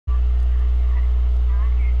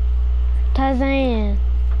Tarzan.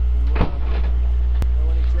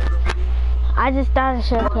 I just started a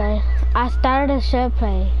short play. I started a short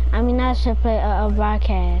play. I mean, not a short play, a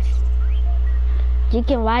broadcast. You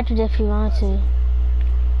can watch it if you want to.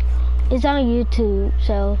 It's on YouTube,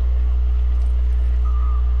 so.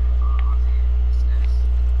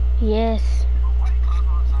 Yes.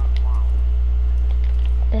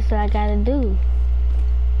 That's what I gotta do.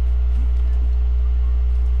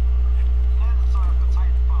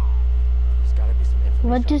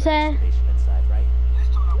 What you say? Inside, right?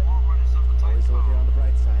 Always look here on the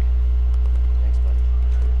bright side. Thanks, buddy.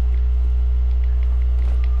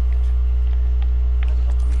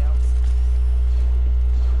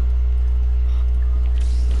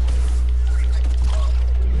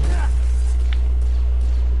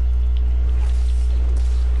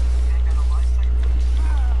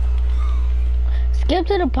 Skip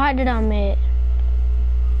to the part that I'm at.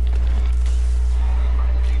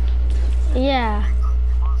 Yeah.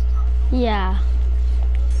 Yeah.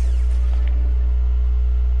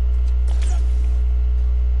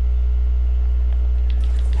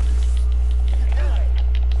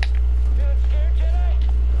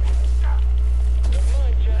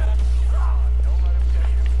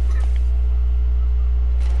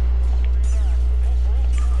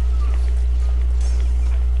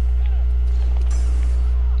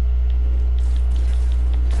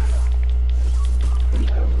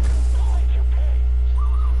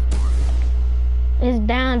 It's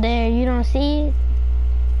down there, you don't see it?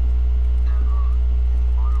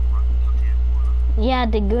 Yeah,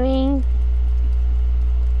 the green.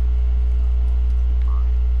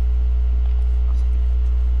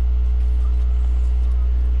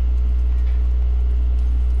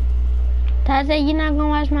 Tarzan, you not gonna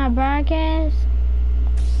watch my broadcast?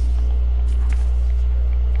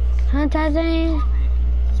 Huh, Tarzan?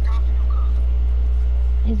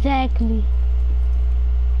 Exactly.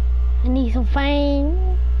 I need some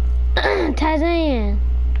fame. Tarzan.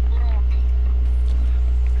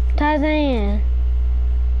 Tarzan.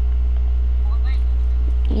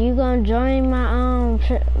 You gonna join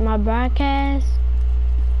my broadcast?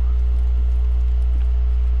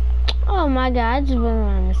 Oh my god, I just went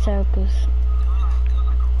around in circles.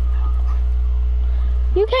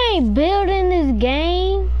 You can't build in this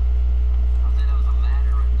game.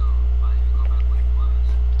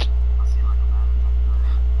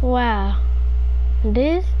 Wow.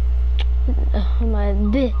 This? Oh my,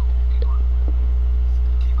 this.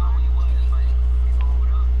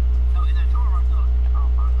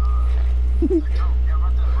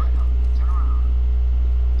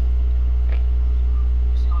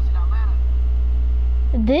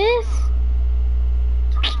 This?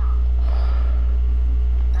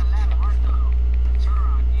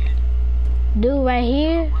 Dude right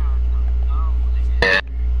here?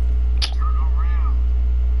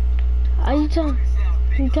 Are you talking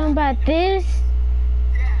about this?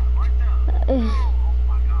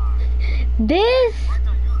 This?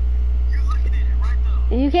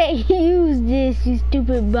 You can't use this, you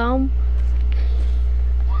stupid bum.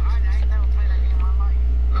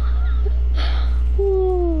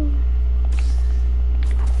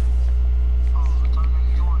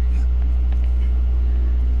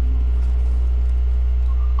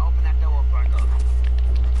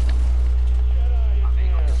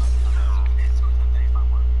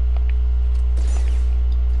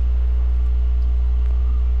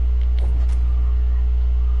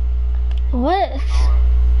 What?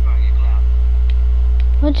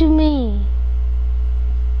 What you mean?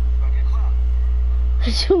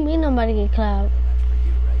 What you mean nobody get clout?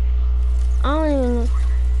 I don't even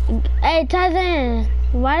know. Hey Tarzan,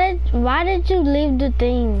 why did you leave the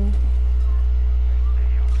thing?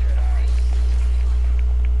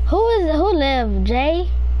 Who left? Jay?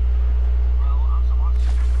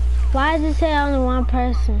 Why does it say only one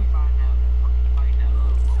person?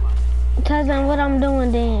 Tarzan, what I'm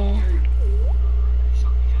doing then?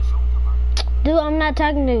 Dude, I'm not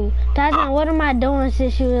talking to you. Tarzan, what am I doing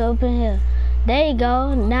since you were up in here? There you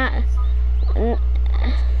go.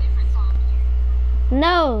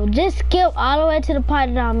 No, just skip all the way to the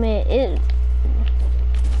part that I'm at.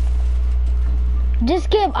 Just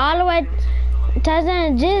skip all the way.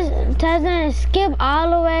 Tarzan, skip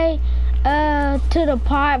all the way to the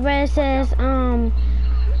part where it says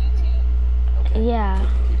yeah.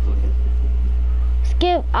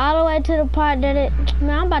 Skip all the way to the part that it.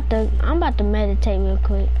 Man, I'm about to meditate real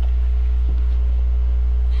quick.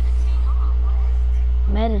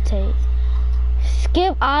 Meditate.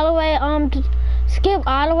 Skip all the way skip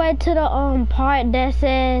all the way to the part that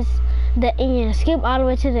says the end. Skip all the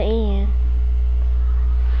way to the end.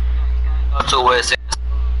 To where it says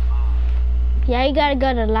Yeah, you gotta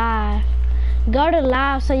go to live. Go to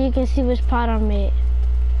live so you can see which part I'm at.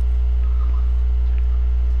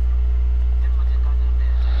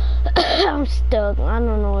 I'm stuck. I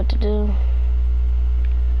don't know what to do.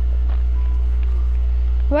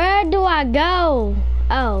 Where do I go?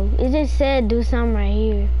 Oh, it just said do something right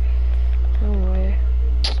here. Somewhere.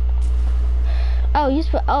 Oh,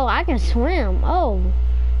 oh, I can swim. Oh.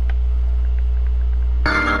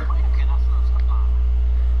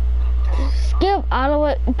 Skip all the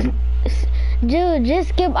way. Dude, just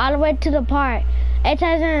skip all the way to the part. Hey,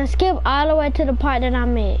 Tarzan, skip all the way to the part that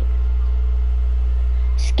I'm at.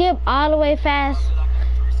 Skip all the way fast.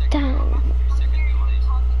 Time.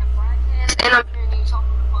 And I'm hearing you talking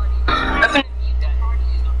funny.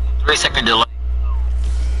 3-second delay.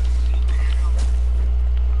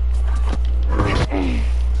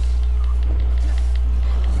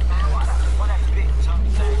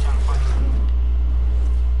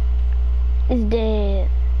 It's dead.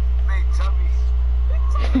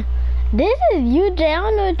 This is you, Jay. I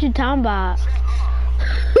don't know what you're talking about.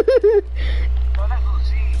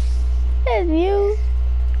 That's you.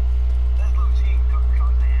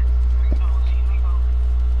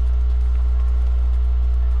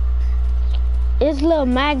 It's Little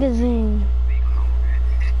Magazine.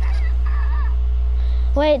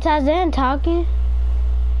 Wait, Tarzan talking?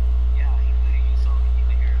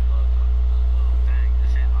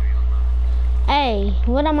 Hey,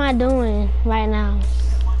 what am I doing right now?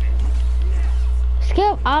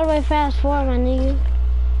 Skip all the way fast forward, my nigga.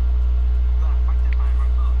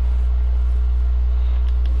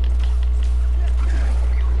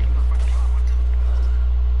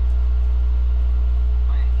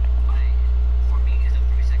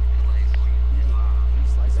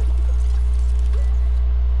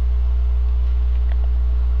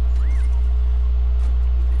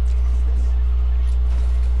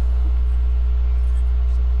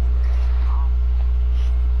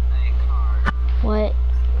 What?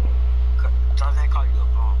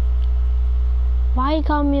 Why you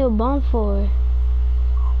call me a bum for?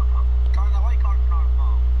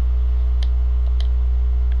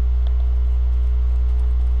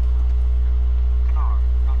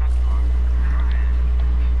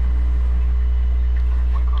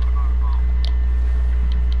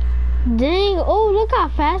 Dang, oh, look how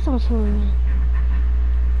fast I'm swimming.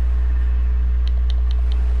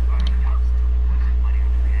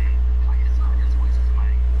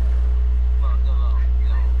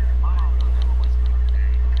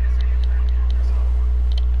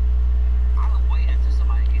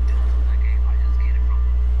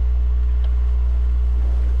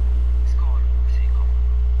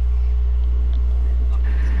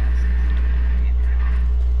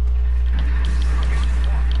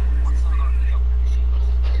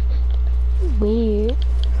 Weird.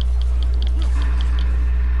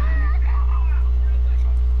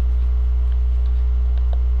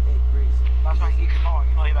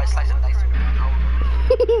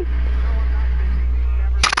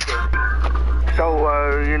 So,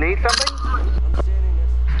 you need something?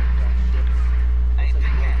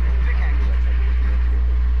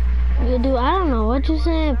 You do, I don't know what you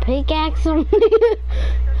saying, pickaxe him?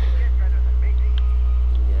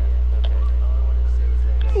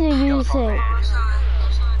 You said.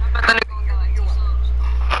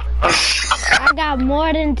 I got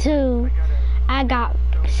more than 2. I got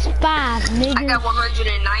 5, niggas. I got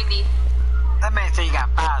 190. That man said you got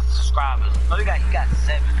 5 subscribers. No, you got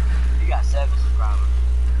 7. You got 7 subscribers.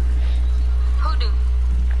 Who do?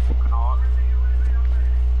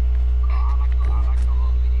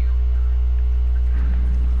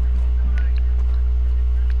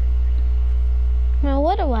 Man,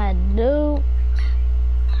 what do I do?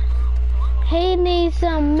 He needs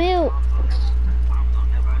some milk.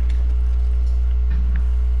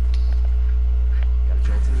 Got a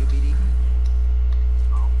jolt in you, BD?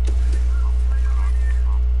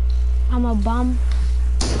 I'm a bum.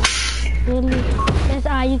 Really? That's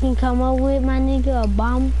all you can come up with, my nigga? A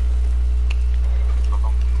bum?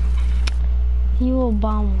 You a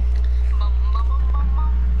bum.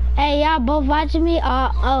 Hey, y'all both watching me?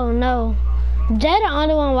 Oh no. Jay the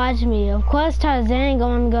only one watching me. Of course Tarzan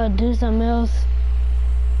gonna go do something else.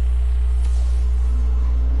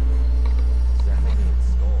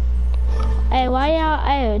 Hey, why y'all,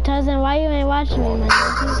 hey, Tarzan, why you ain't watching me, man?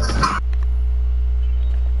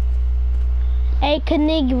 Hey,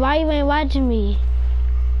 Kanigi, why you ain't watching me?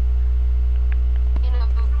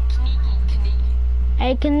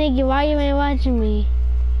 Hey, Kanigi, why you ain't watching me?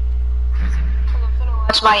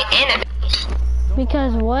 Watch my anime.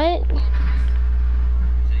 Because what?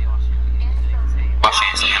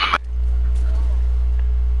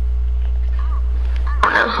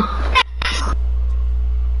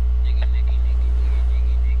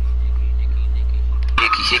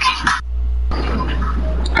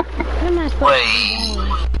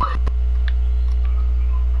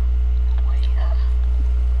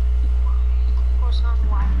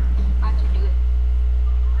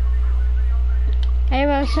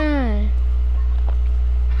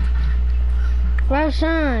 your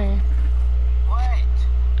son. What?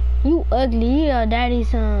 You ugly. You your daddy's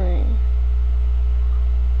son.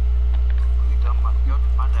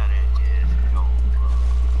 My dad is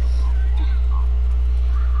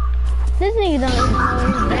This nigga don't even know what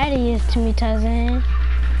his daddy is to me, Tarzan.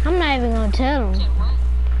 I'm not even gonna tell him.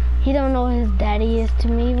 He don't know what his daddy is to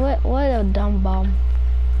me. What a dumb bum.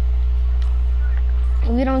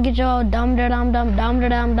 If you don't get your dum dum dum dum dum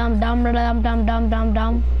dum dum dum dum dum dum dum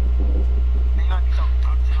dum.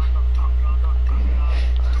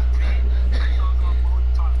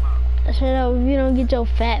 Shut up, if you don't get your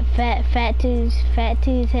fat titties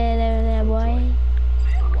head over there, boy.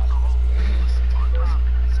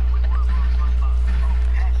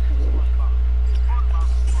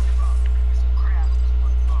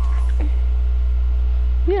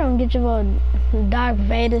 You don't get your Darth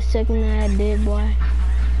Vader sucking that dick, boy.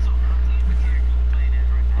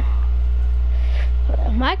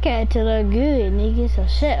 My character look good, nigga, so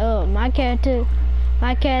shut up. My character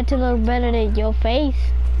look better than your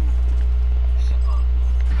face.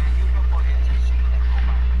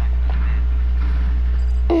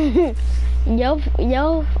 Your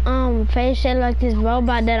face shit like this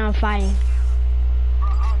robot that I'm fighting.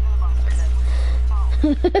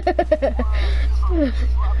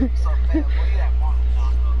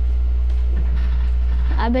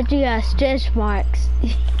 I bet you got stretch marks. I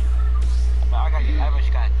bet you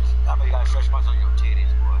got stretch marks on your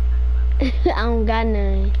titties, boy. I don't got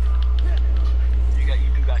none. You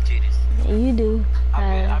do got titties. You do.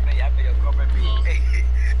 I bet your girlfriend be. Hey,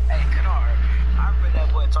 Kennard. I read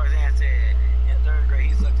that boy Tarzan said in 3rd grade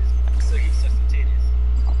he sucked the titties.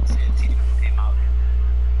 Said titty came out.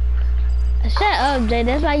 Shut up, Jay.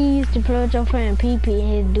 That's why you used to play with your friend Pee-Pee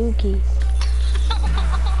and his dookie.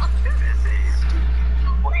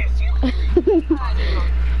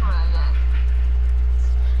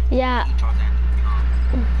 Yeah.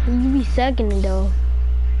 You be sucking it though.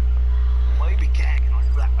 Well, you be gagging on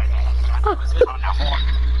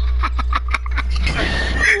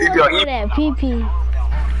Look at that Pee-Pee.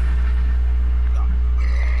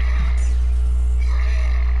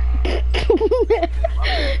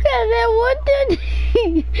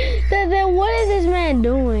 What is this man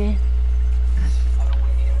doing?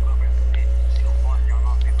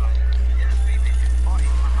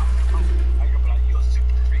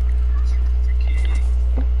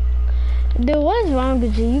 Dude, what's wrong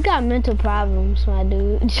with you? You got mental problems, my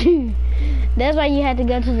dude. That's why you had to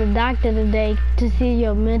go to the doctor today to see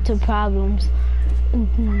your mental problems.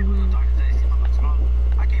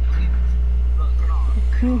 Man,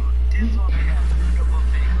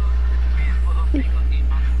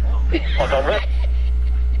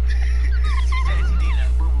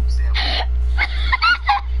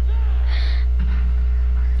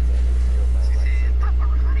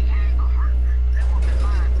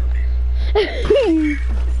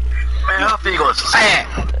 her finger was fat.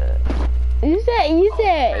 You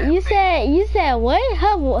said what?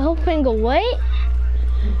 Her finger what?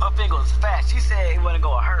 Her finger was fat. She said it wasn't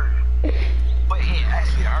gonna hurt, but it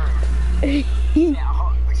actually hurt. She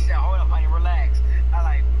said, hold up, honey, relax. I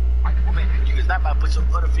like, woman, you is not about to put your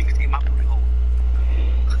other fingers in my booty hole.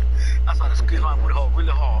 I started squeezing my booty hole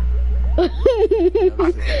really hard.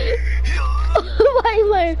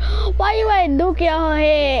 Why you ain't dookie on her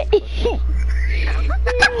head?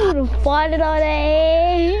 You would've farted on that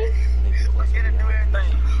head.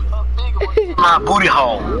 My booty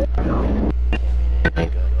hole.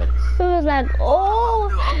 It was like, oh.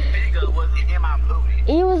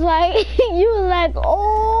 You was like,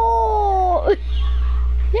 oh.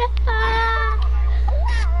 Yeah.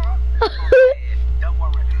 Don't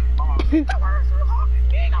worry, Mama. Don't worry,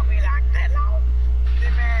 it ain't gonna be like that long.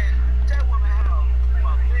 Man, that woman had a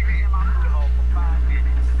finger in my booty hole for 5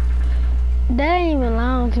 minutes. That ain't even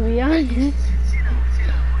long, to be honest. She done put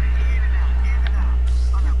it in and out.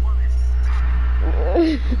 I'm like, woman, stop.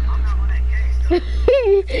 I'm not on that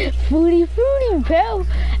gay stuff. Fruity pebbles.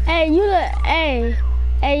 Hey,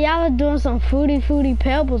 hey, y'all are doing some fruity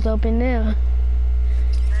pebbles up in there.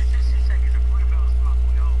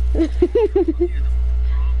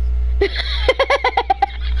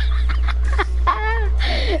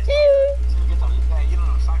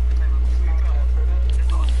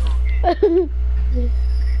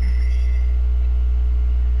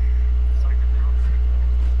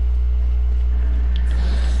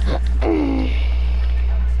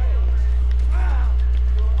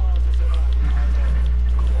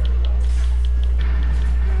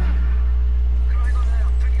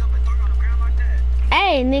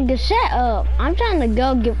 Hey, nigga, shut up. I'm trying to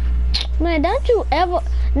go get... Man, don't you ever...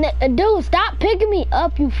 Dude, stop picking me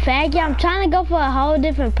up, you faggot. I'm trying to go for a whole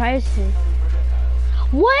different person.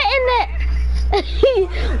 What in the?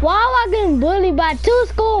 Why am I getting bullied by 2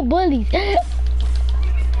 school bullies?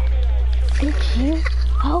 Bitch, you.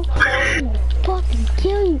 Oh, fucking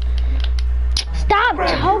kill you. Stop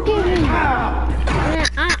choking me. Man,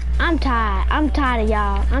 I'm tired. I'm tired of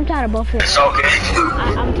y'all. I'm tired of both of y'all. It's okay.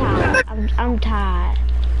 I'm tired. I'm tired.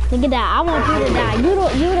 Look at that. I want you to die.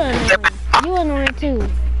 You annoying too.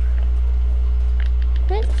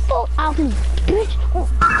 Get the fuck off me, bitch.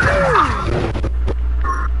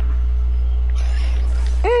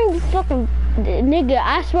 You fucking nigga,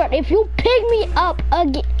 I swear, if you pick me up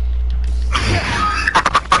again.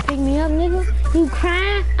 Pick me up, nigga. You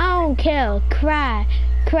crying? I don't care. Cry,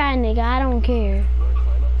 nigga. I don't care.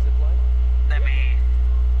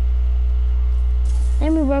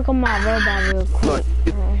 Let me work on my robot real quick.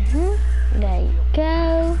 There you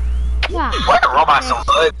go. Wow. Why the robot so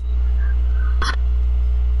good?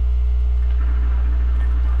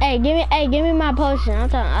 Hey, give me my potion. I'm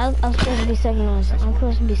supposed to be sucking on some. I'm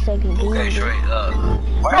supposed to be sucking. Okay, straight up.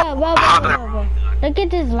 Bro. Look at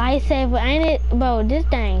this lightsaber, ain't it? Bro, this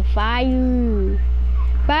thing fire.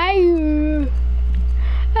 Fire.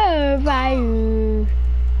 Oh, fire.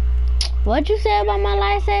 What you say about my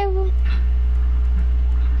lightsaber?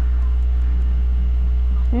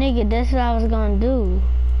 Nigga, that's what I was gonna do.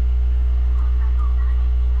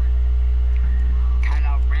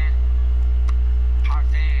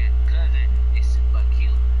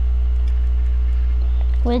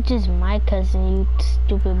 Which is my cousin, you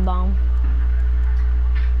stupid bum.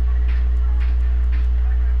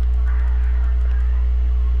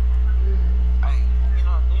 Hey, you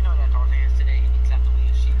know that Tarzan today, he clapped the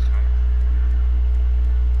wheel sheets,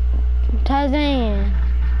 right? Tarzan.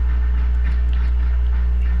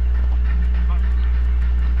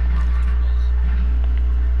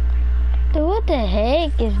 Dude, what the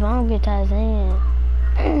heck is wrong with Tarzan?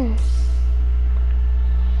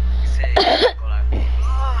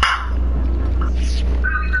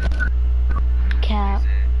 Cap.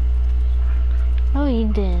 Oh, he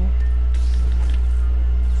did.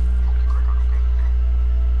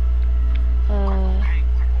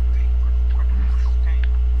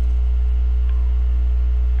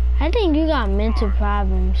 I think you got mental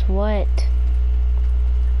problems. What?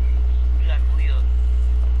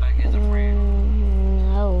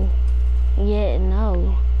 No. Yeah,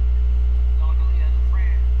 no.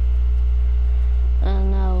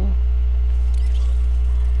 No.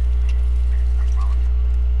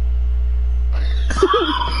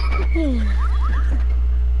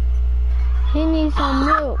 He needs some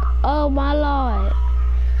milk. Oh my lord.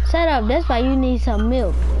 Shut up, that's why you need some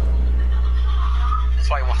milk. That's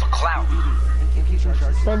why you want some clout.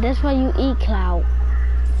 But that's why you eat clout.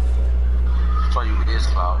 That's why you is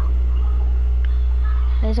clout.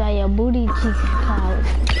 That's why your booty cheeks is clout.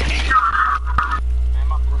 Man,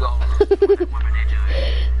 my booty hole.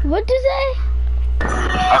 What you say?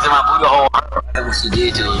 I said my booty hole hurt. That's what she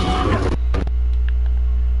did to her.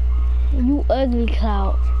 You ugly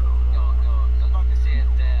clout. Yo, the doctor said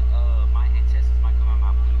that my intestines might come out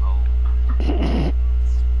my booty hole.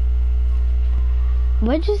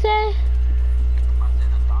 What'd you say? I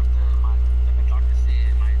said the doctor said my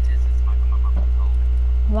intestines might come out my booty hole.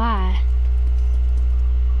 Why?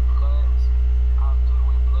 Because I'll do it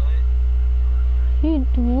with blood. You,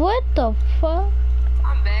 what the fuck?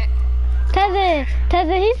 I'm back. Tarzan,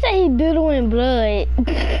 he said he doodling blood.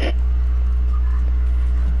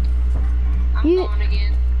 I'm You- going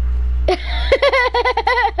again. That's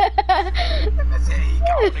it, he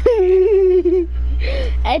going again.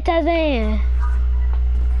 Hey Tarzan.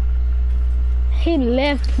 He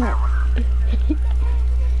left.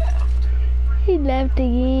 He left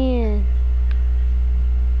again.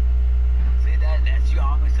 See, that's you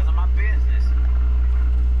always telling my business.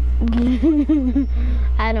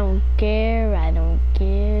 I don't care. I don't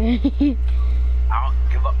give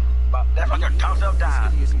up. But that's why your thumbs up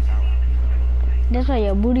died. That's why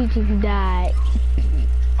your booty cheeks died.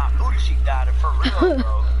 My booty cheek died for real,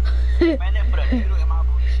 bro. Man, they put a needle in my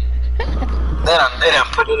booty cheek. They done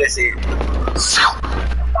put it in here.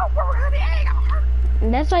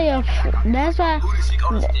 That's why your Booty cheek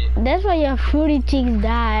on the stick. that's why your fruity cheeks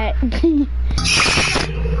died. Bro,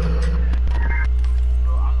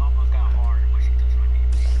 I almost got hard when she touched my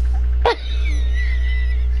knee.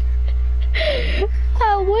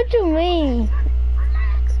 Oh, what you mean?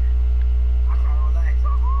 Relax. I'm trying to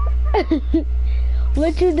relax.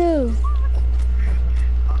 What you do?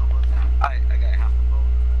 I got half a boat.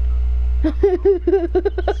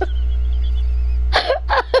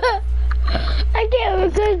 I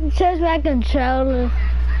can't even touch my controller.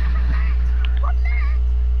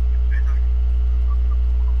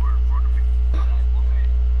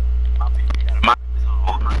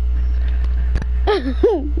 got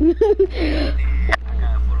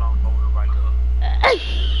a full on boulder right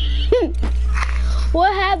there.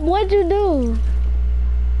 What happened? What'd you do?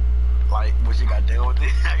 Like, what you got to deal with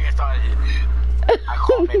it? I get started. I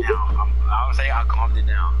calmed it down. I would say I calmed it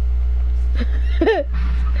down.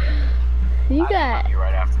 You I got. beat my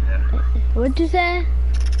right after that. What'd you say?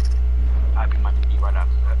 I beat my knee right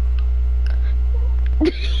after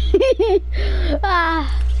that.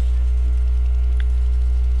 Ah.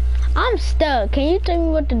 I'm stuck. Can you tell me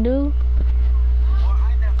what to do? Well,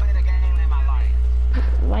 I ain't never played a game in my life.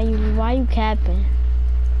 Why you capping?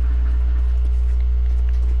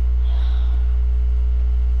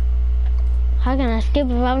 How can I skip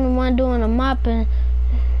if I'm the one doing the mopping?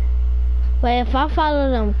 But if I follow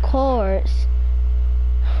them chords,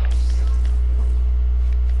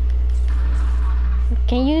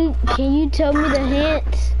 can you tell me the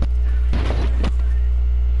hints?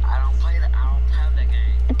 I don't have that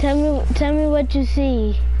game. Tell me what you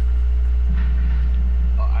see.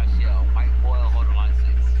 Oh, I see a white boy holding like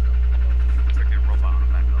six. Freaking robot on the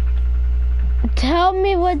back of it. Tell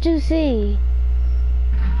me what you see.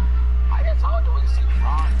 I just told you we see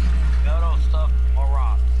rocks, metal stuff, or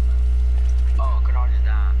rocks. Oh, could already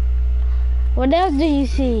die. What else do you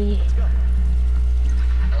see?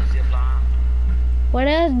 A zip line. What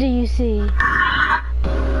else do you see? A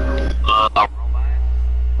robot.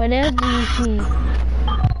 What else do you see?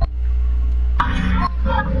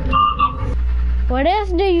 What else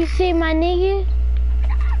do you see, my nigga?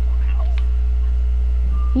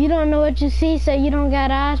 You don't know what you see, so you don't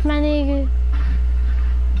got eyes, my nigga?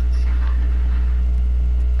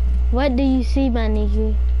 What do you see, my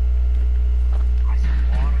nigga? I see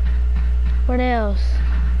water, What else?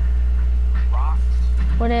 rocks,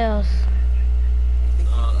 What else?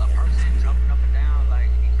 a person jumping up and down like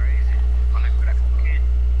he crazy. On that kid.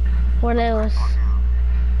 What else?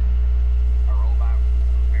 A robot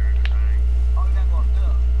repairing the thing. Oh, you gotta go up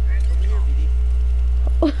there. Over here,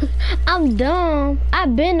 BD. I'm dumb. I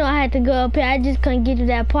been know I had to go up here. I just couldn't get to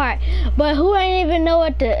that part. But who ain't even know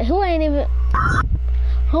what to? Who ain't even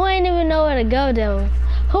know where to go though?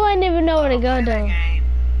 Who ain't even know where to go though?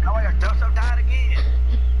 Oh, your dust up died again.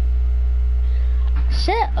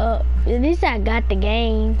 Shut up. At least I got the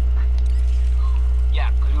game.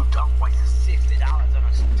 Yeah, cause you dumb wasted $60 on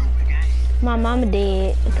a stupid game. My mama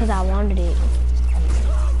did because I wanted it.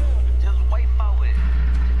 Just wait for it.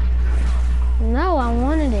 No, I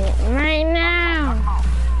wanted it right now.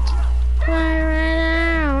 Right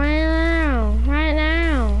now.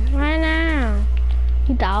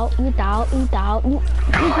 You thought.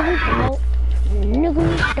 Nigga, you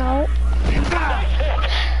thought.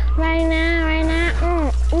 Right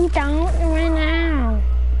now. You don't.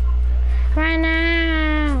 Right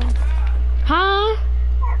now. Huh?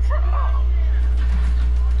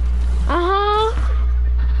 Uh-huh.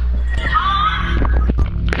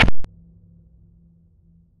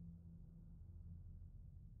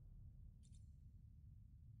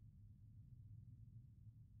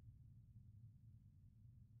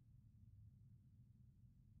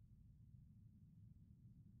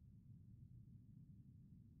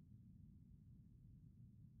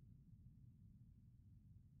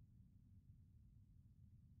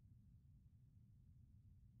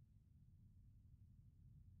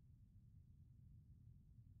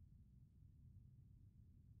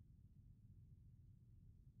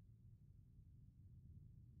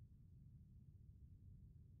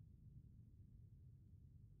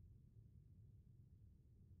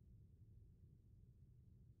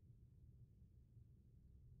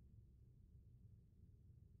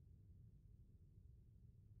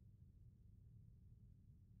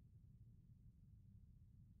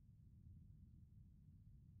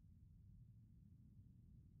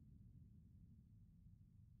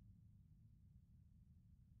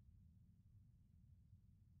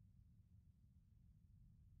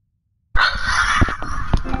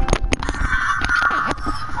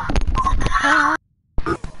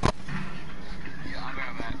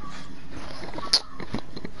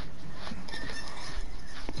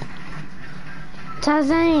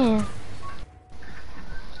 Tarzan.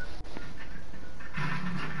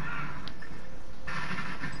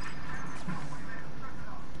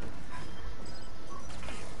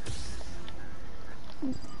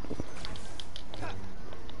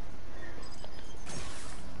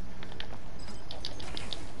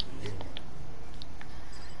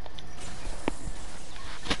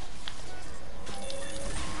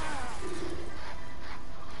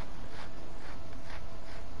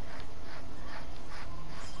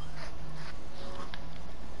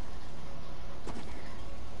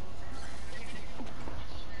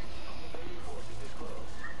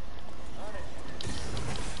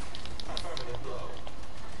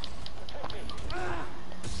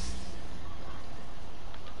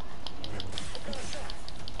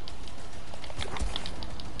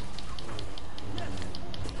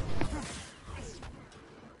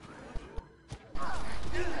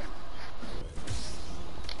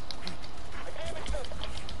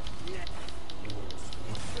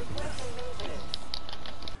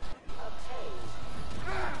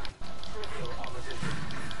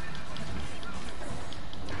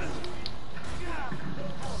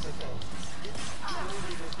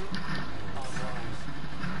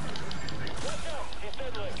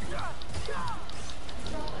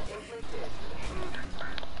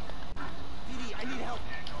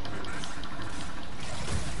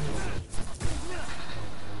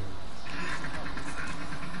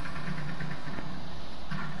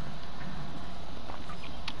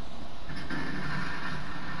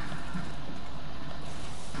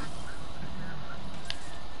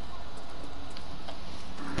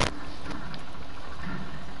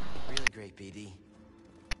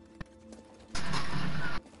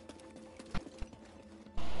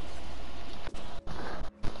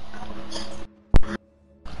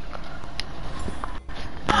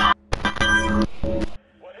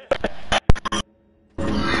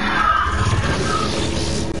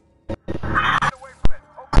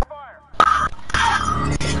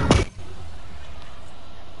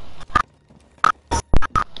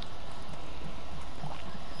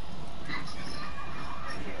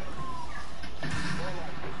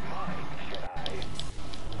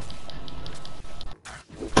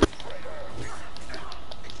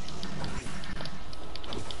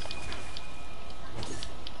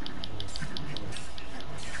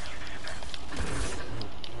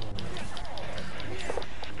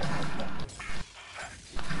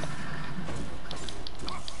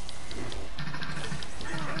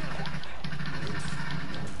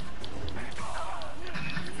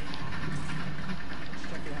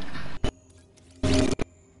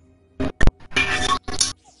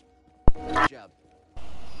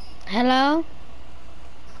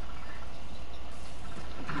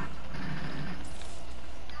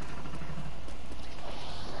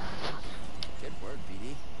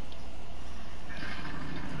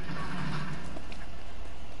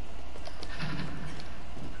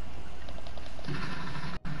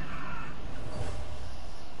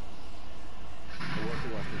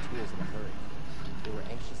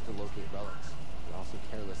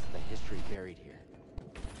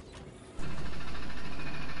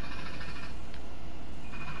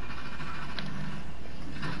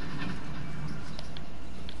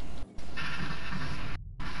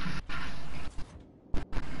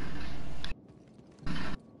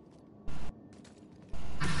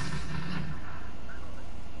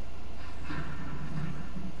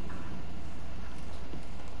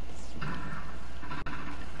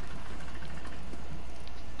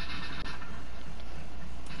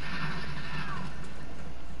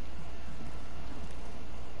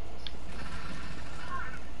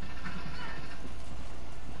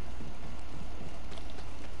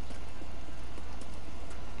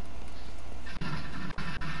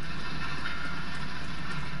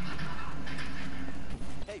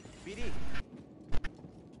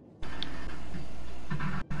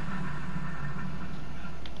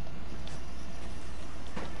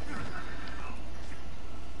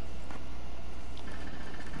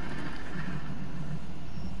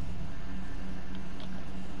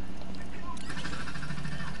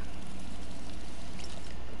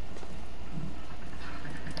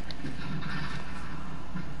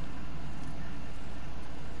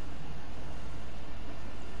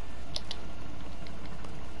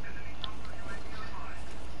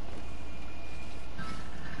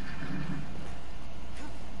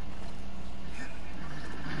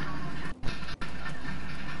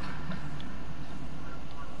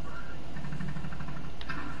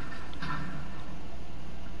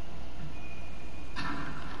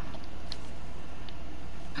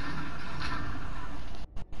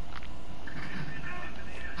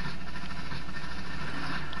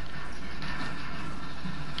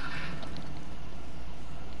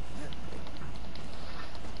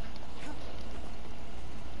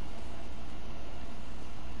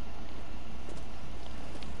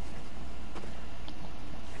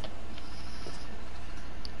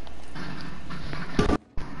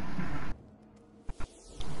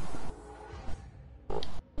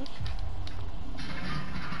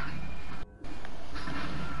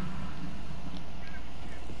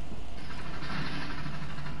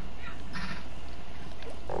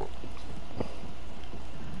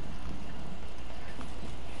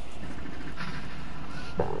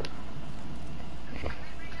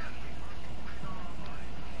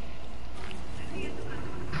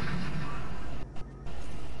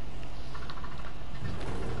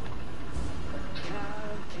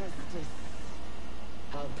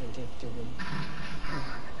 How predictable.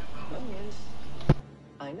 Oh yes,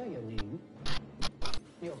 I know your name,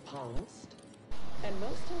 your past, and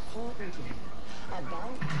most importantly,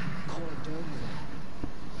 about Cordonia.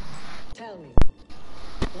 Tell me,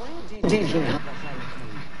 where did you have the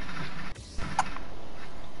Harlequin?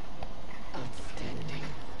 Outstanding.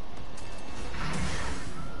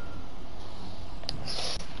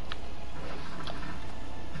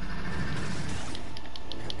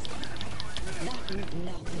 That is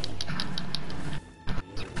nothing.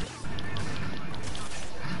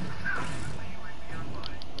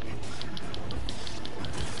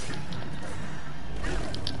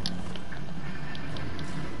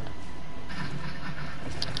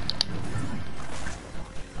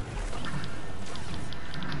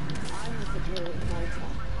 I'm the superior fighter.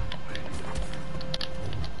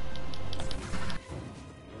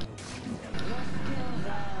 Your skills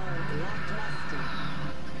are lackluster.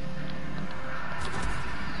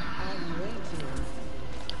 I'm waiting.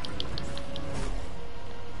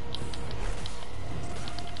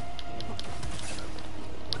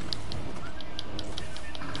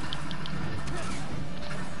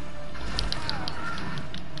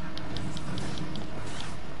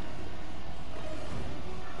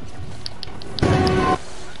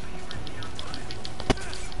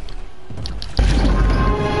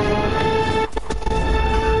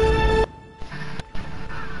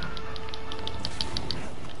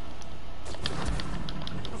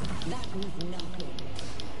 That means nothing.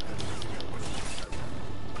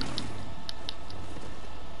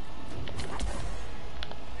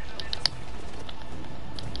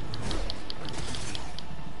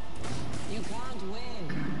 You can't win.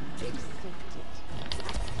 Accept it.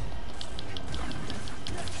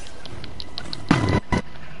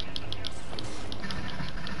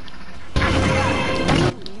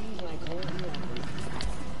 Leave like all the others.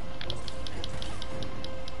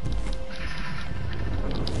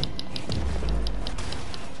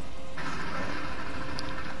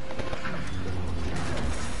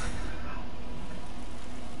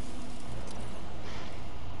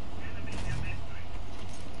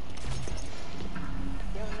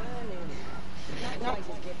 You're learning. Not quite as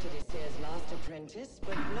gifted as Sayer's last apprentice,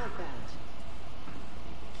 but not bad.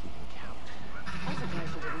 Keeping count. I'm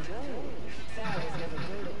surprised you didn't join. Sarah is never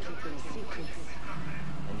good at keeping secrets.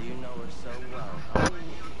 And you know her so well, huh?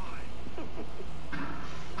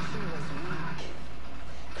 She was weak.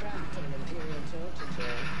 Cracked in Imperial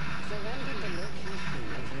torture. Surrendered the location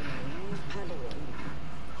of her naive Padawan.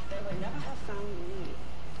 They would never have found me.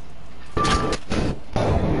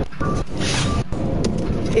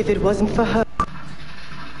 If it wasn't for her...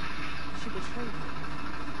 She betrayed me.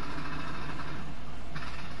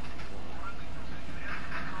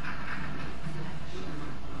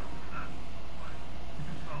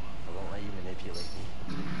 I won't let you manipulate me.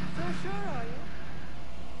 So sure are you?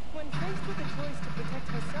 When faced with a choice to protect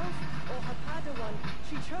herself or her Padawan,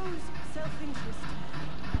 she chose self-interest.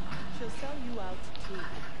 She'll sell you out too.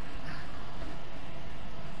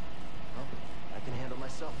 Well, I can handle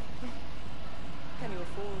myself. Can you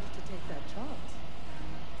afford to take that chance?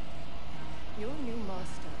 Your new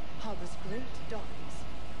master harbors great darkness.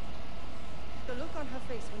 The look on her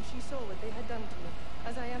face when she saw what they had done to me,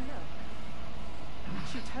 as I am now.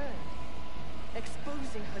 She turned,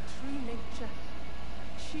 exposing her true nature.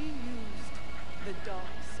 She used the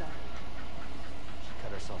dark side. She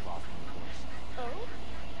cut herself off from the course. Oh?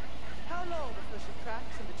 How long before she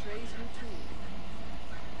cracks and betrays you too?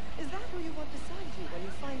 Is that who you want beside you when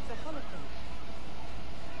you find the Harlequin?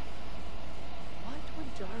 What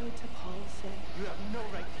would Jari Tapal say? You have no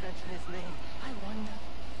right to mention his name. I wonder,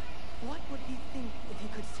 what would he think if he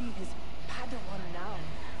could see his Padawan now,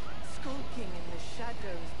 skulking in the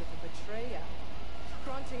shadows with a betrayer,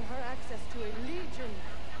 granting her access to a legion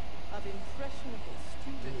of impressionable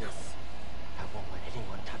students? I won't let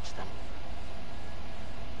anyone touch them.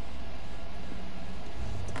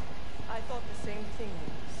 I thought the same thing,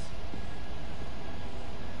 Lewis.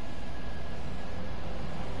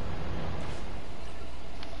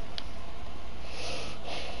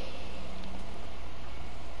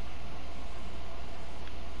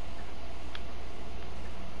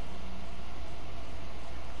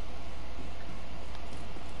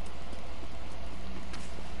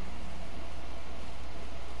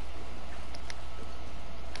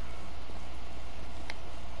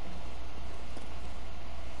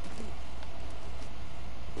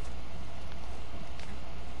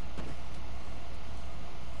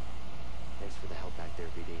 help back there,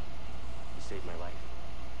 BD. You saved my life.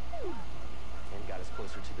 And got us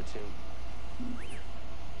closer to the tomb.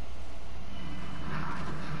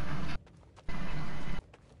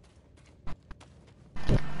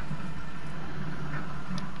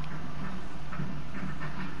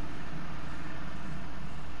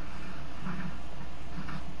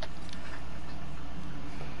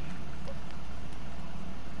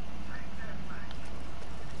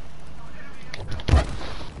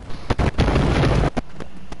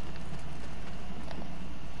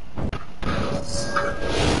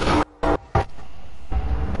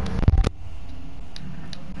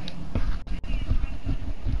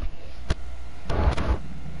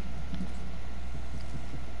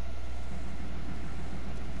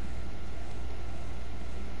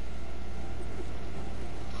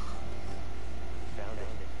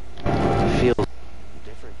 Feels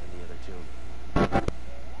different than the other tomb.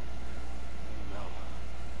 No,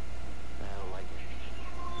 I don't like it.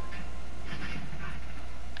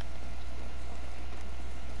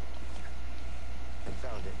 I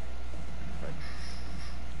found it, but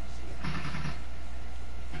see,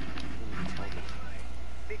 can you tell me?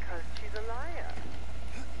 Because she's a liar.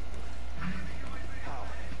 How?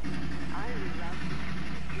 I love you.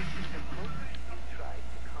 The moment you tried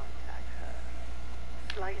to contact her,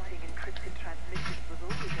 slicing encrypted transmissions was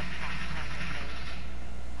always a pastime of hers.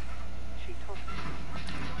 She taught me.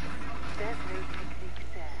 There's no technique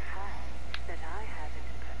Sarah has that I haven't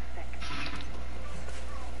perfected.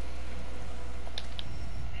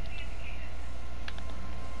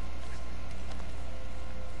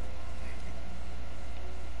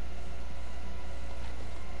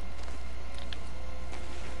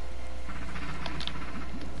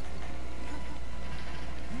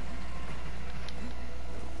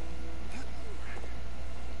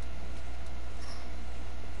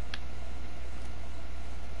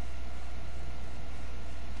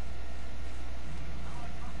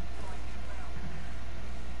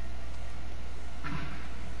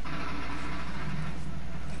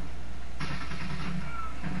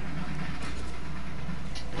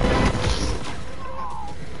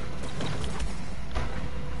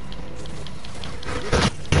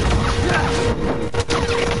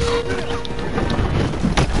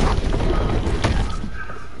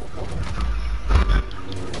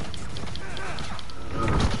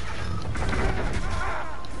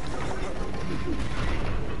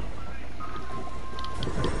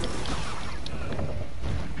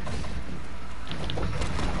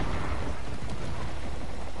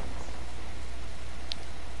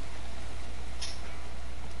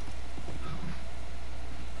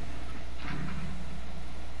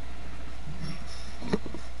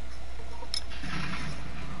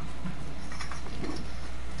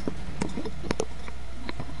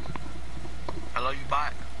 Hello, you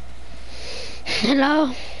back?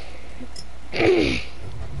 Hello?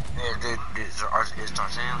 Is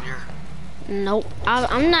Tarzan here? Nope.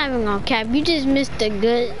 I'm not even gonna cap. You just missed a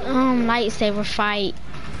good lightsaber fight.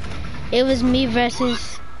 It was me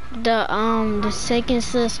versus the second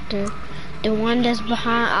sister, the one that's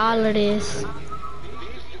behind all of this.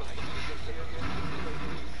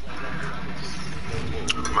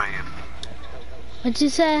 Man. What you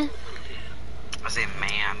say? I said,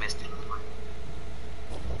 man, I missed it.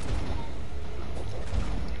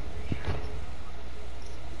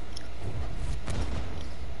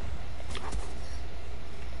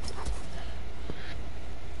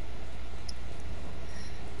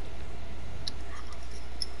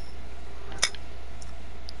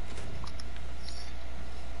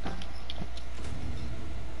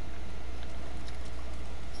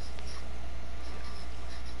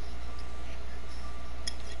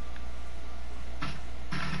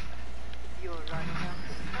 You're running out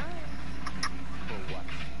of time. For what?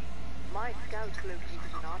 My scout located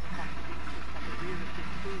an artifact of interest at the rear of this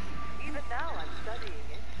tomb. Even now, I'm studying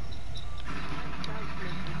it. My scout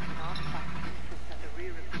located an artifact of interest at the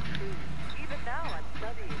rear of this tomb. Even now, I'm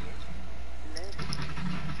studying it. Learning.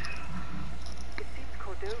 It seems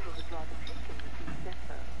Cordova was rather taken with the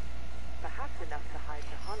Zephyr. Perhaps enough to hide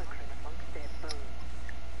the holocron amongst their bones.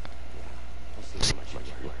 I'll see how much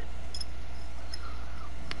you learn.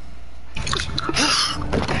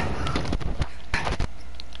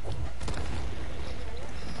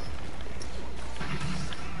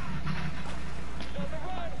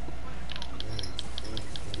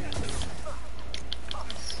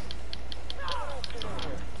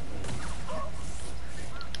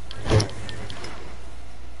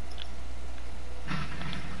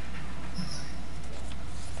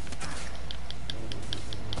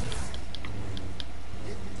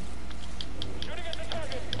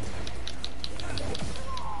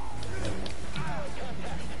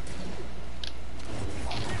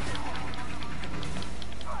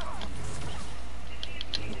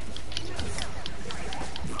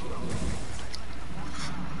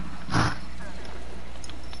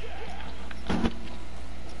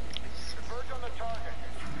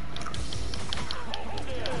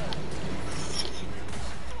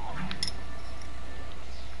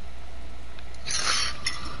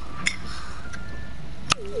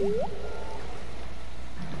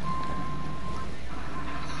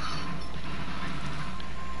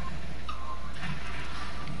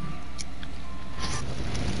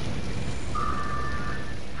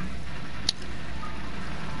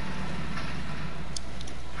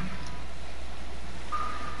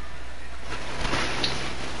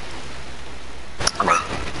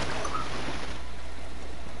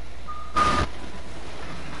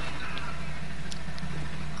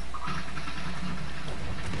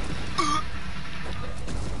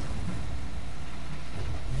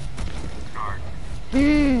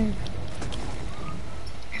 Mm.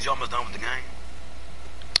 Is you almost done with the game?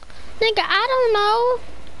 Nigga, I don't know.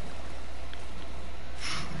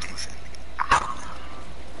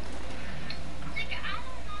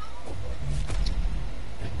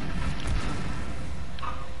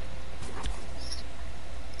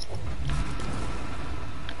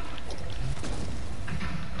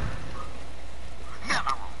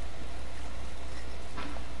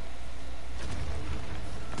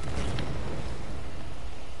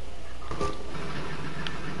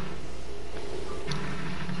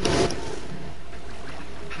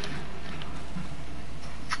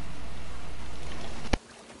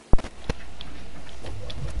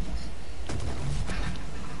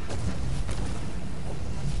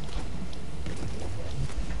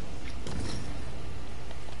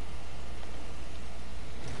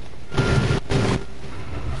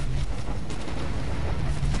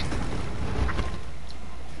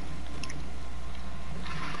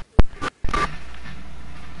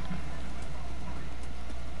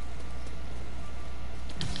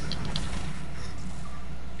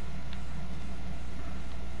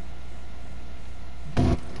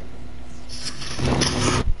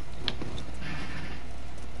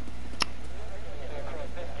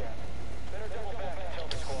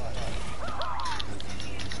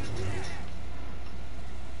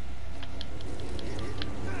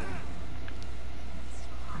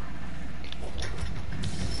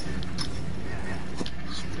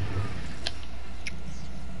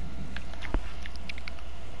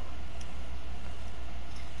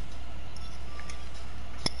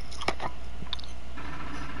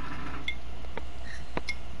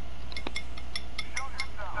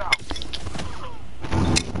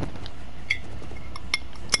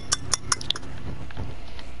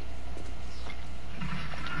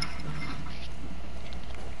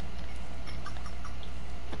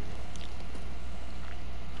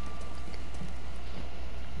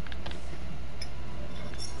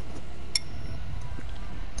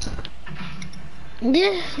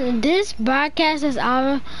 This broadcast has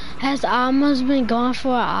almost been going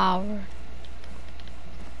for an hour.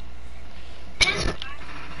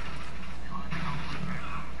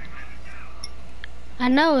 I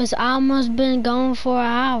know it's almost been going for an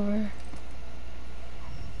hour.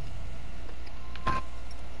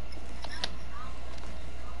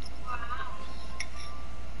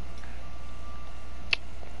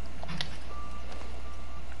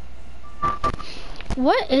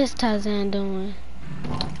 What is Tarzan doing?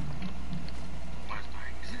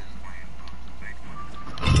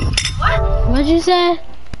 What'd you say?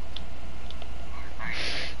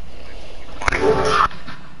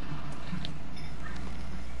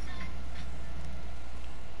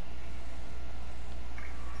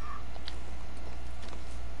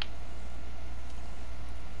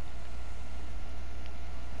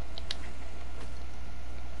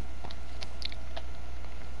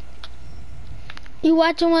 You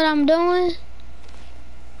watching what I'm doing?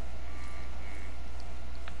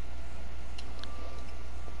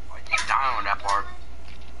 Keep dying on that part.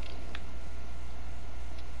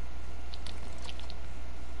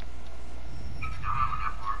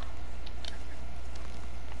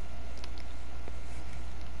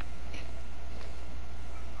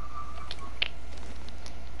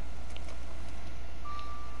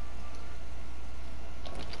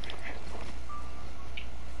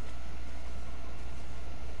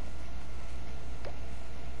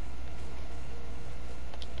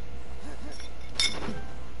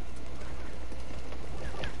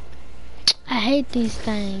 I hate these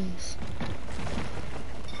things.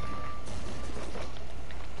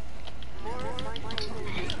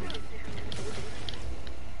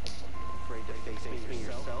 Afraid to face me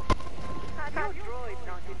yourself? Your droid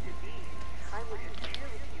not into these. I would have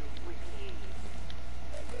killed you with ease.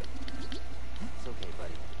 It's okay,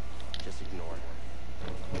 buddy. Just ignore it.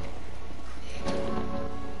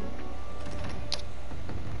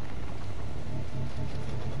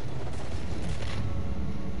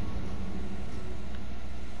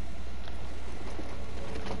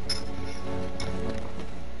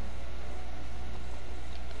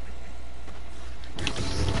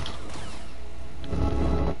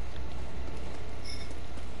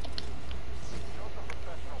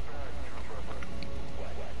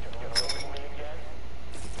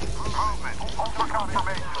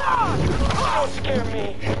 Don't scare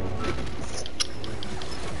me.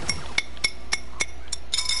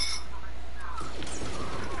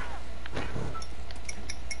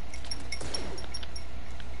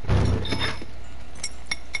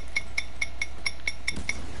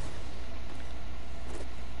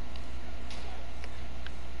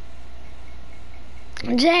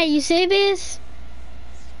 Jay, you see this?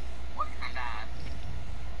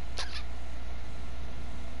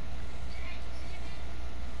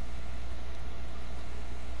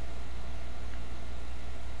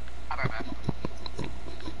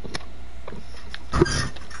 You're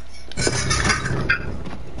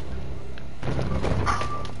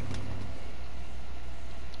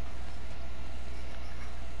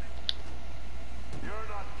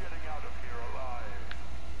not getting out of here alive.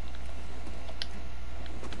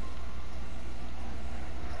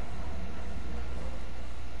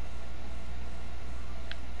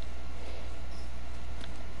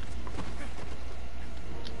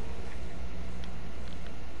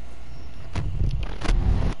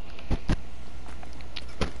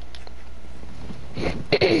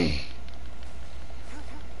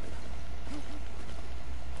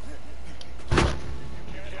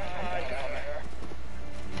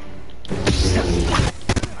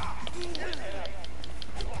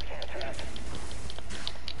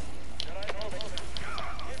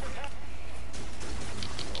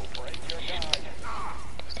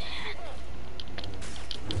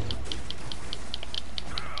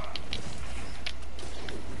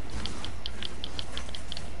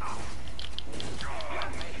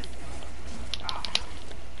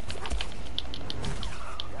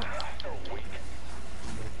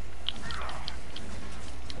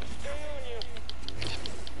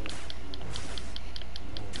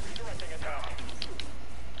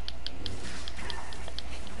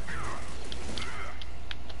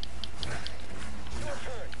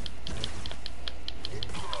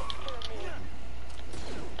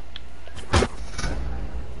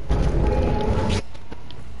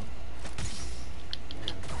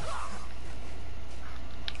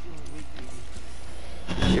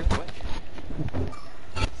 You're quick.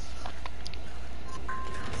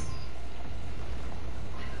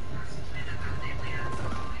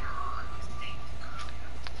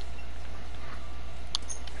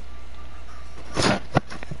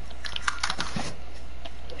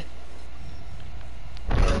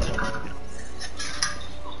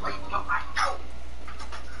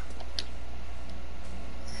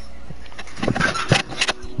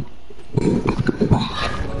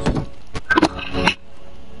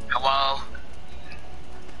 Hello?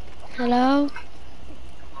 Hello?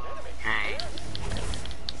 Hey.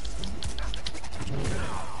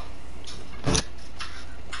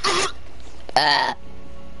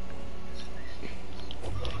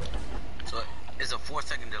 So, it's a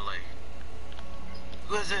 4-second delay.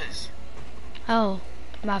 Who is this? Oh,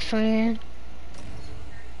 my friend.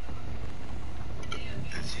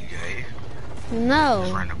 Is he gay?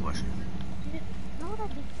 No. Random question.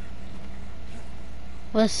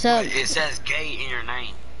 What's up? It says gay in your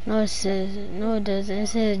name. No, it says, no, it doesn't. It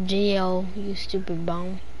says Geo, you stupid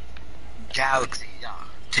bum. Galaxy, yeah.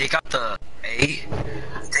 Take out the A.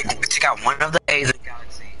 Take out one of the A's in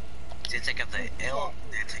Galaxy. Then take out the L.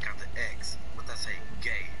 Then take out the X. What that say?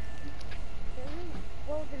 Gay.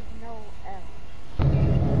 Well, there's no F.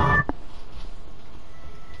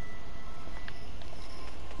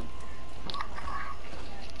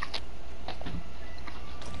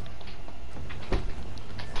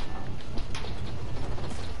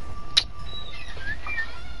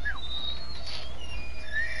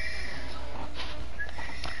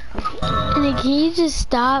 Nigga, can you just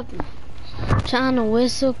stop trying to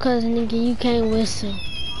whistle? Cause nigga, you can't whistle.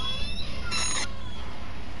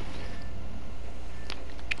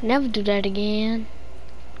 Never do that again.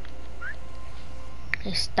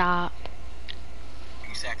 Just stop.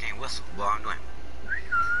 You say I can't whistle. Well, I'm doing.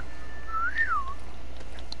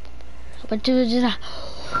 But you was just like,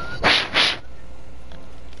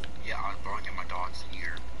 Yeah, I was blowing in my dog's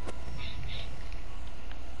ear.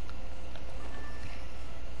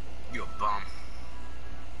 You a bum.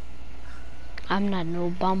 I'm not no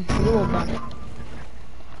bum. You a bum.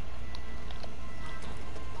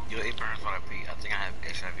 You know, it burns what I pee. I think I have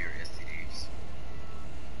HIV or STDs.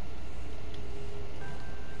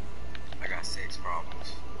 I got 6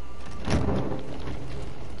 problems.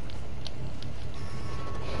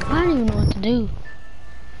 I don't even know what to do.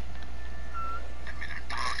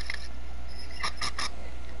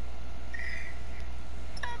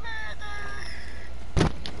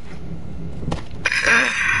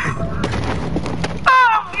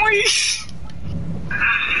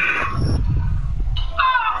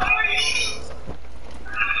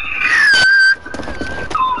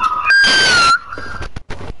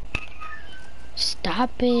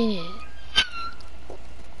 Stop it.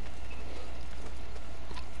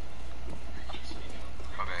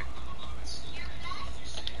 Okay.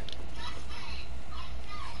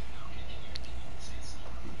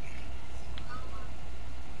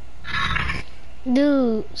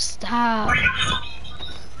 Dude, stop.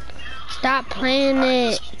 Stop playing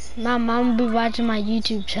it. My mom be watching my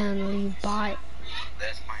YouTube channel, you bot.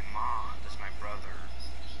 That's my mom. That's my brother.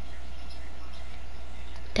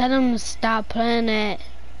 Tell them to stop playing that. You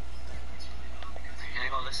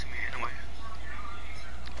ain't gonna listen to me anyway.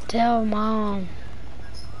 Tell mom.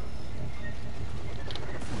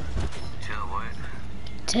 Tell what?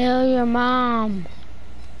 Tell your mom.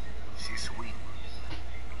 She's sweet.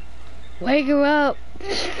 Wake her up.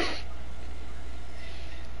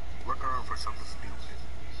 Work her up for something stupid.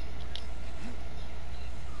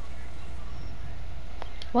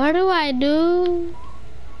 What do I do?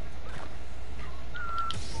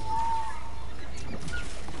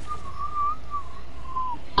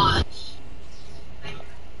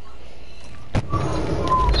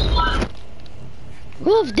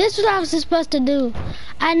 Wolf, this is what I was supposed to do.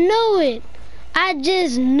 I knew it. I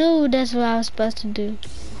just knew that's what I was supposed to do.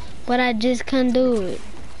 But I just couldn't do it.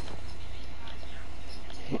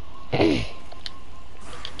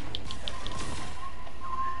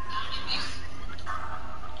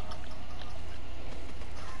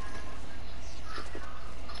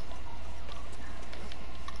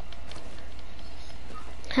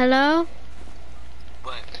 Hello?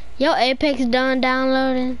 What? Your Apex done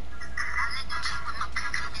downloading?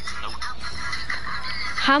 Nope.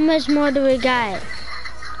 How much more do we got?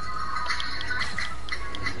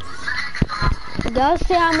 Go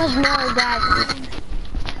see how much more we got.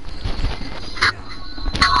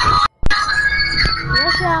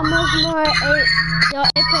 Let's see how much more your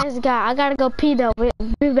Apex got. I gotta go pee though. We'll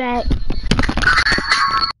be back.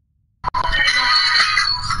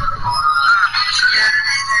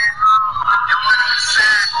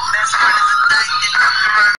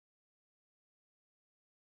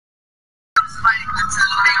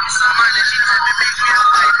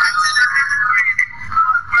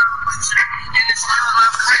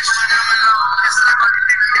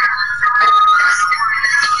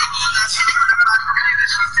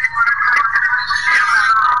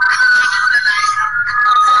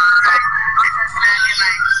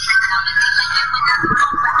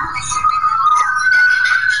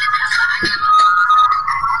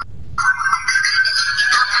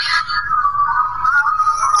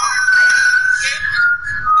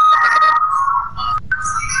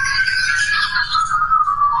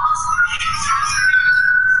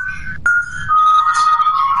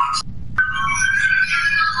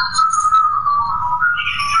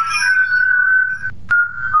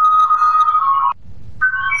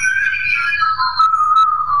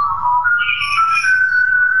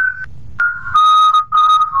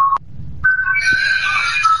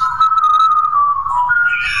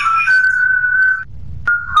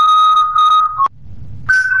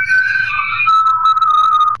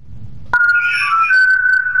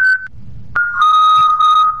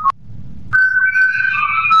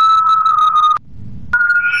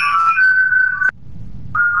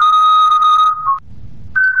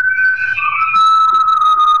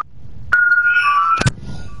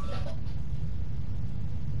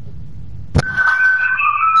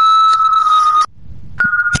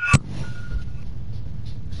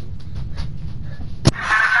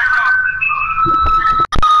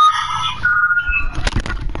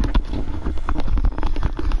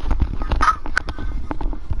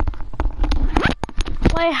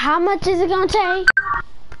 Wait, how much is it gonna take?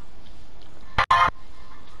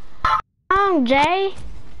 Jay?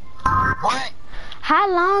 What? How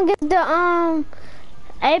long is the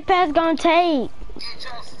Apex gonna take? It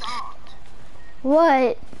just stopped.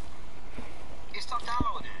 What? It stopped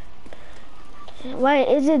downloading. Wait,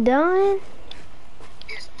 is it done?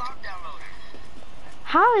 It stopped downloading.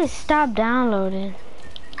 How it stopped downloading?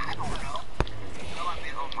 I don't know. No, I've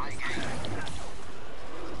been on my game.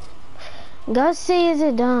 Go see is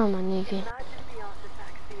it done, my nigga. Imagine the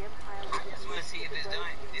artifacts the Empire I would just want to see if it's done.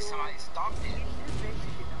 Did somebody stop it?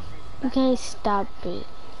 You can't stop it.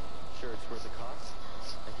 Sure it's worth the cost?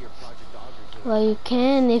 I hear Project Augur came. Well, you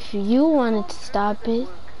can if you wanted to stop it.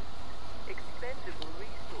 expendable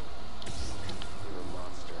resource. You're a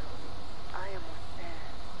monster. I am what man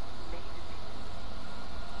made of me.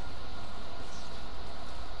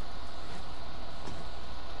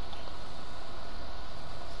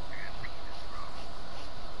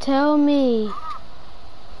 Tell me.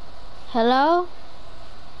 Hello?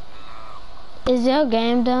 Is your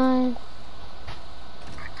game done?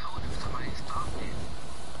 I told you somebody stopped it.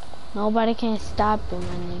 Nobody can stop it, my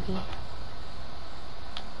nigga.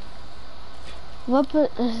 What,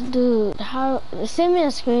 dude, how, send me a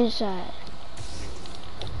screenshot. It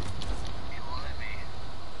won't let me.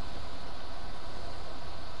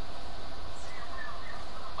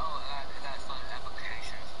 Oh, that's like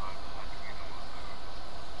applications. I can't know.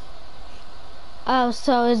 Oh,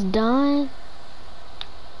 so it's done?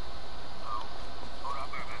 Oh, hold on, I'll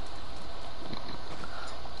be right back. 'Cause I just want to see if it's done. This somebody stopped it. 'Cause I told you somebody stopped it. It won't let me. Oh, that's like applications. I can't know. Oh. Hold on, I'll be right back. 'Cause I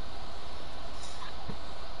just want to see if it's done. This somebody stopped it.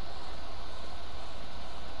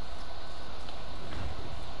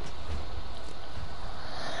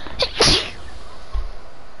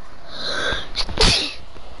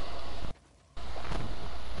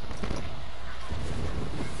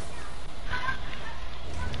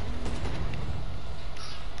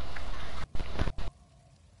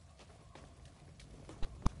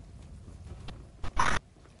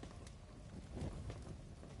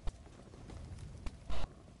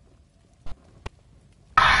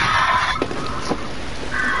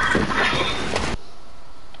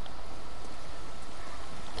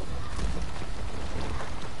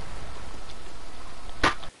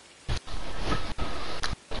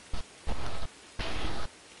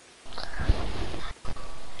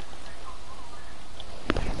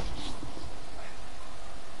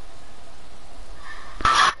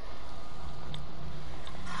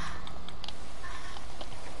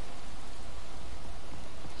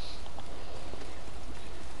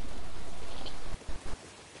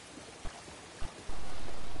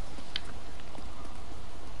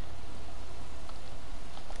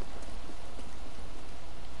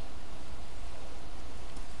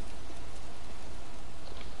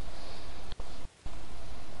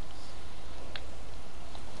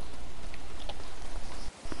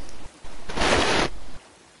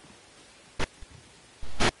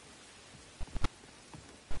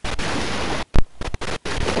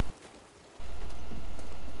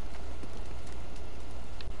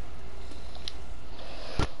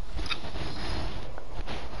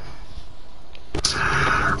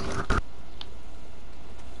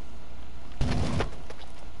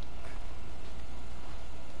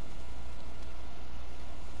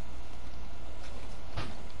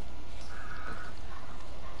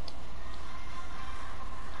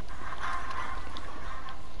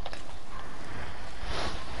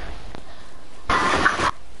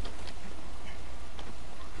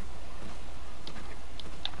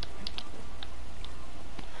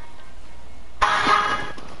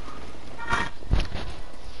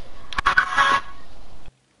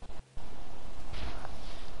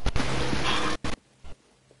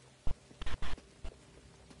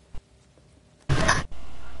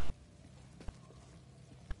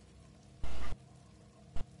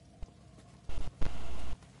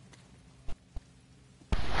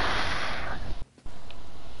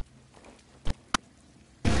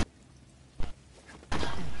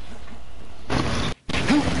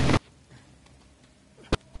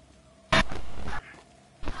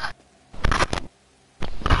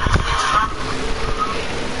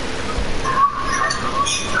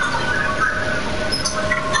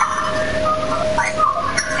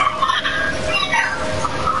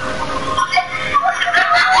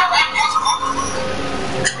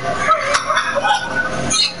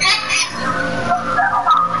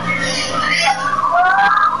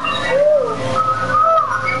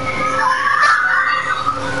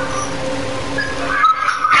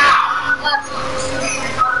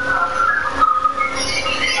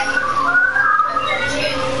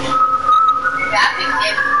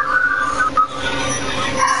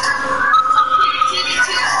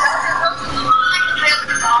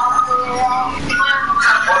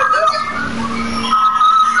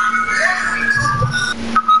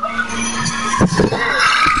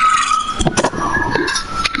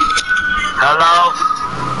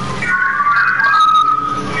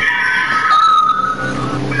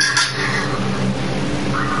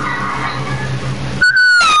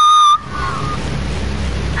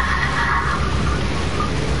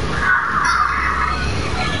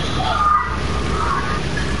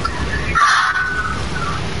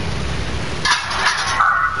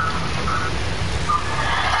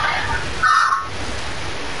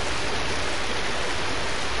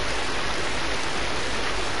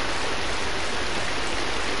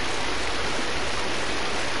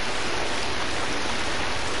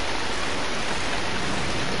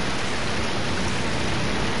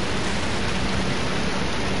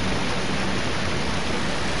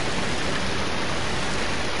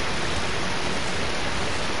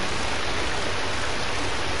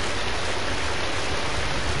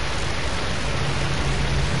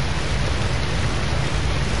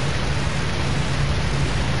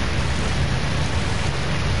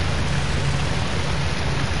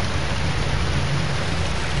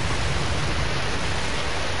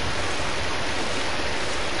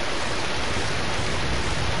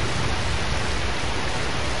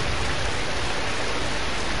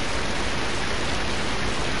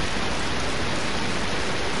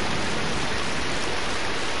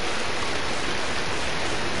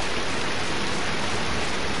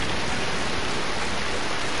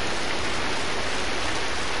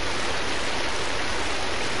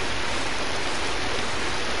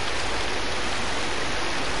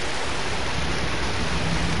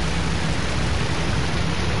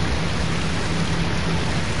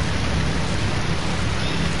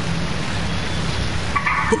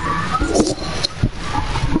 I'm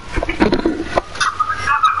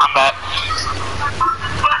back.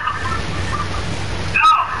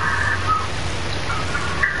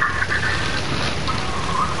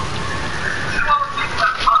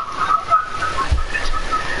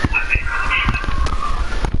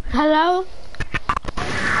 Hello?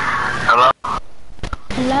 Hello?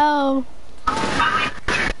 Hello?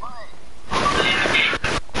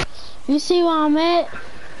 You see where I'm at?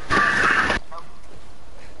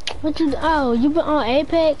 What you, oh, you been on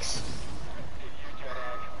Apex?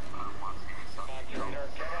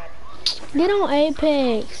 Get on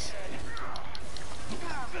Apex.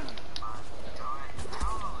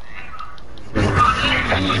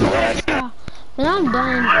 Man, I'm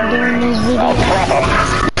done doing this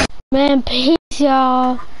video. Man, peace,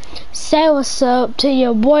 y'all. Say what's up to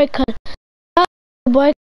your boy,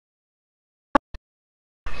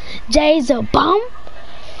 Jay's a bum.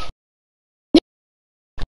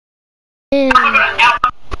 And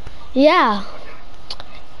yeah,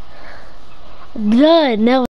 good. Never.